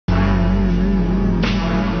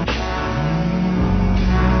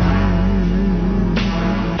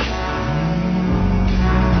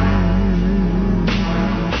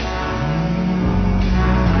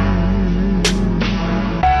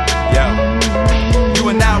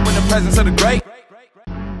presence of the great.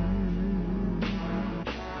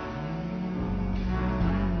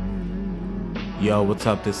 Yo, what's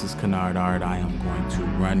up? This is Kynardart. I am going to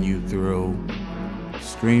run you through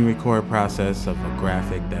screen record process of a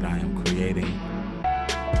graphic that I am creating.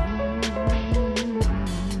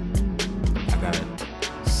 I got a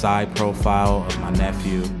side profile of my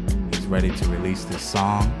nephew. He's ready to release this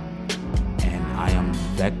song, and I am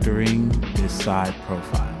vectoring this side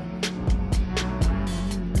profile.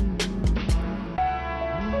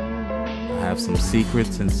 I have some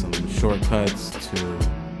secrets and some shortcuts to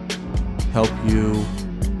help you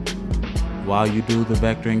while you do the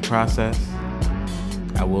vectoring process.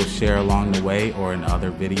 I will share along the way or in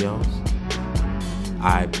other videos.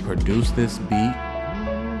 I produced this beat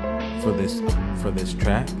for this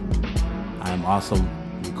track. I am also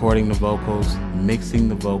recording the vocals, mixing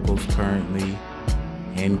the vocals currently,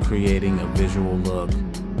 and creating a visual look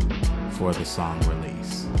for the song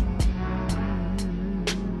release.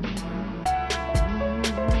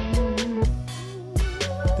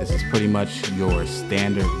 This is pretty much your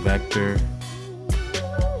standard vector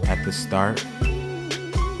at the start.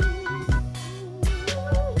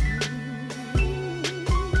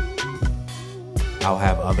 I'll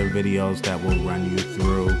have other videos that will run you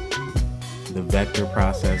through the vector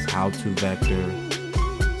process, how to vector,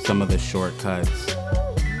 some of the shortcuts,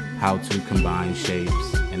 how to combine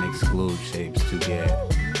shapes and exclude shapes to get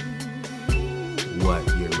what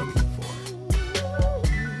you're looking for.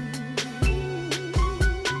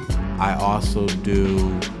 I also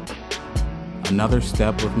do another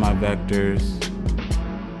step with my vectors.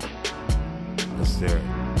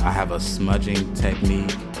 I have a smudging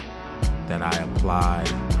technique that I apply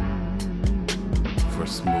for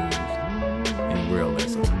smooth and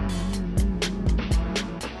realism.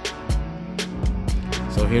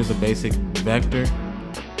 So here's a basic vector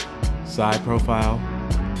side profile.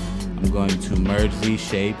 I'm going to merge these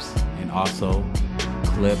shapes and also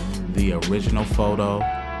clip the original photo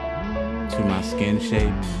to my skin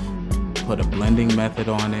shape, put a blending method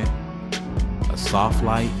on it, a soft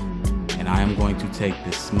light, and I am going to take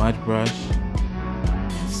this smudge brush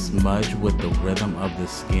and smudge with the rhythm of the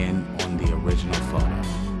skin on the original photo.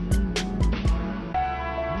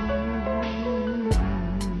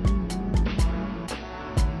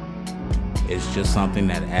 It's just something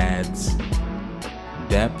that adds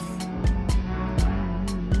depth,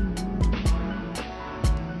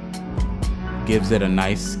 gives it a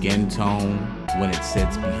nice skin tone when it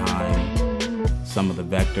sits behind some of the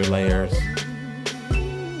vector layers.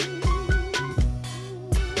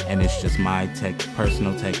 And it's just my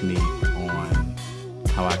personal technique on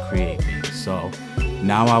how I create things. So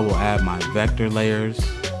now I will add my vector layers,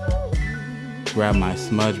 grab my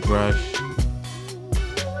smudge brush,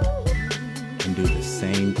 and do the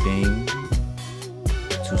same thing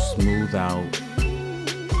to smooth out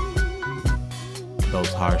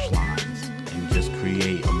those harsh lines and just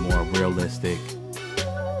create a more realistic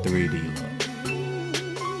 3D look.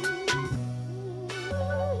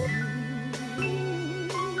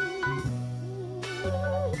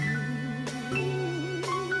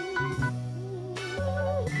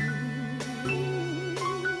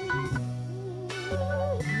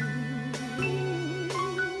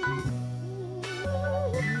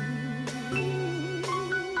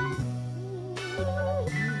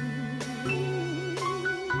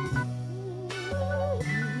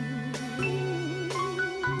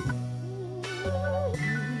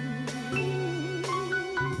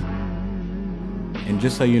 And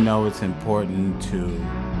just so you know, it's important to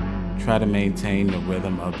try to maintain the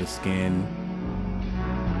rhythm of the skin.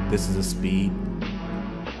 This is a speed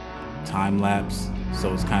time lapse,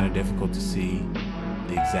 so it's kind of difficult to see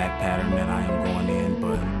the exact pattern that I am going in,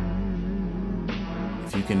 but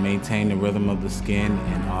if you can maintain the rhythm of the skin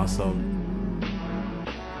and also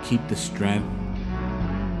keep the strength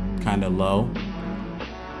kind of low,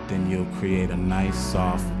 then you'll create a nice,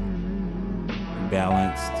 soft,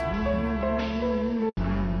 balanced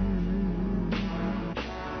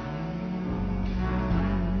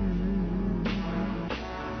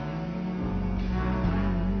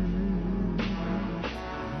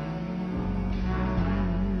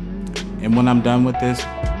And when I'm done with this,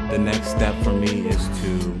 the next step for me is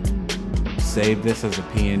to save this as a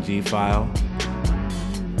PNG file.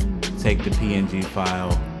 Take the PNG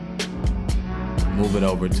file, move it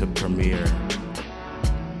over to Premiere,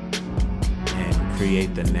 and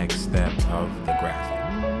create the next step of the graphic.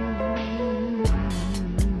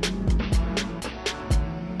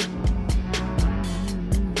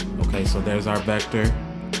 Okay, so there's our vector.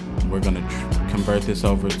 We're gonna convert this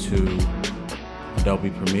over to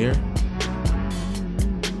Adobe Premiere.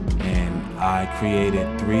 And I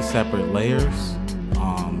created 3 separate layers.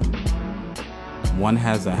 One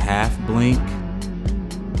has a half blink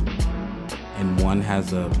and one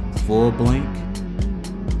has a full blink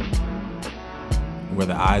where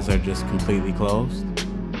the eyes are just completely closed.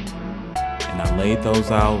 And I laid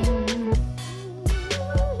those out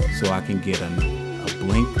so I can get a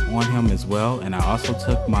blink on him as well. And I also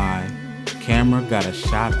took my camera, got a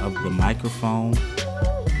shot of the microphone,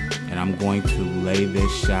 and I'm going to lay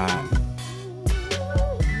this shot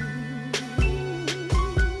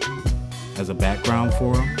as a background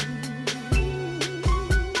for him.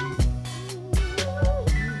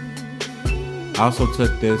 I also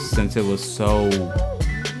took this, since it was so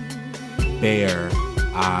bare,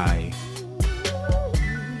 I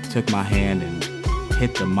took my hand and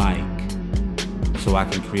hit the mic so I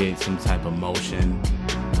can create some type of motion.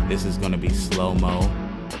 This is going to be slow-mo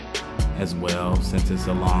as well, since it's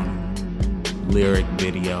a long lyric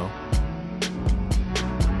video.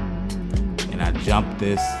 And I jumped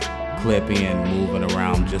this clip in, moving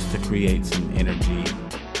around just to create some energy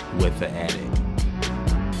with the edit.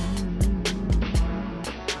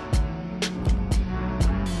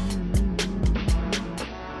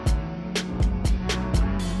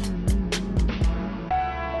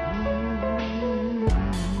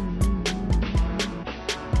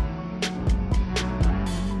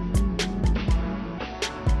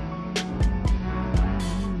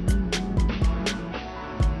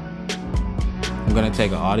 I'm going to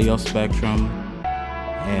take an audio spectrum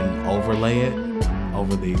and overlay it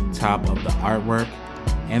over the top of the artwork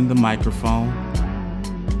and the microphone.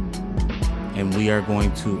 And we are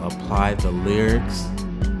going to apply the lyrics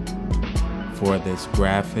for this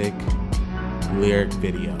graphic lyric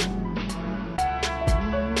video.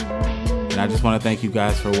 And I just want to thank you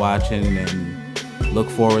guys for watching, and look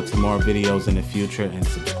forward to more videos in the future, and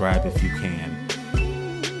subscribe if you can.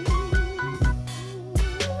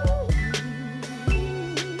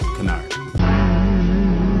 Kynardart.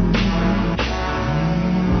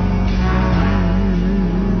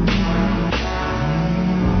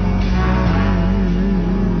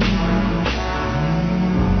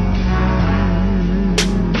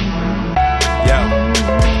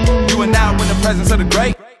 Presence of the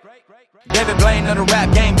great David Blaine of the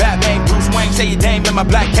rap game, Batman, Bruce Wayne, say your name in my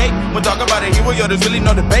black cape. When talk about a hero, yo, there's really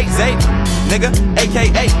no debate, Zay. Nigga,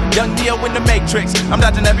 aka Young Neo in the Matrix. I'm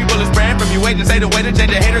dodging every bullet spraying from you. Wait and say the way to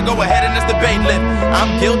change a hater, go ahead and let's debate lift.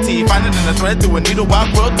 I'm guilty, finding in a thread through a needle while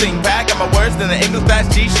quilting. Pack, got my words than the English class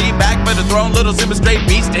G sheet. Back for the throne, little simmer straight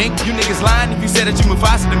beast ink. You niggas lying if you said that you move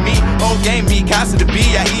faster than me. Old game, me, Casa to be.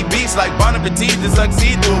 I eat beats like Bon Appetit to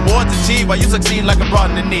succeed through awards achieved. While you succeed like a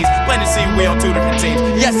broad in the knees. Plain to see we on 2 different teams.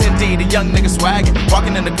 Yes indeed, a young nigga swagging.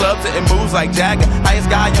 Walking in the clubs, it moves like Jagger.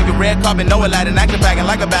 Highest guy on your red carpet, no Aladdin. Action packing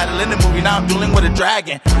like a battle in the movie. Now I'm dueling with a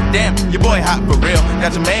dragon. Damn, your boy hot for real.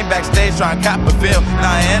 Got your main backstage trying to cop a feel.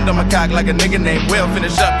 Now I end on my cock like a nigga named Will.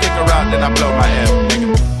 Finish up, kick her out, then I blow my L.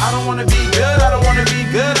 I don't wanna be good, I don't wanna be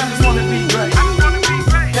good, I just wanna be great.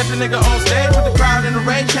 Catch a nigga on stage with the crowd in the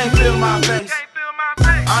rage, can't feel my face.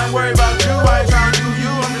 I ain't worried about you, I ain't trying to do you,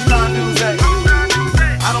 I'm just trying to do Zay.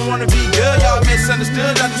 I don't wanna be good, y'all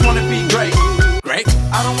misunderstood, I just wanna be great. Great.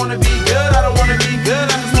 I don't wanna be good, I don't wanna be good,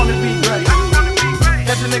 I just wanna be great.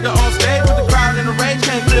 Catch a nigga on stage with the crowd in the rage,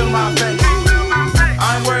 can't feel my face.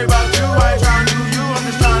 I ain't worried about you, I ain't trying to do you, I'm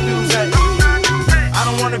just trying to do Zay. I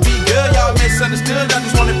don't wanna be good, y'all misunderstood, I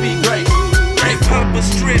just wanna be great. Great. Papa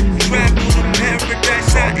strip, travel to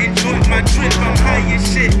paradise, I enjoy my trip, I'm high as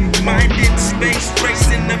shit. Mind in space,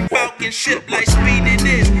 racing the falcon ship like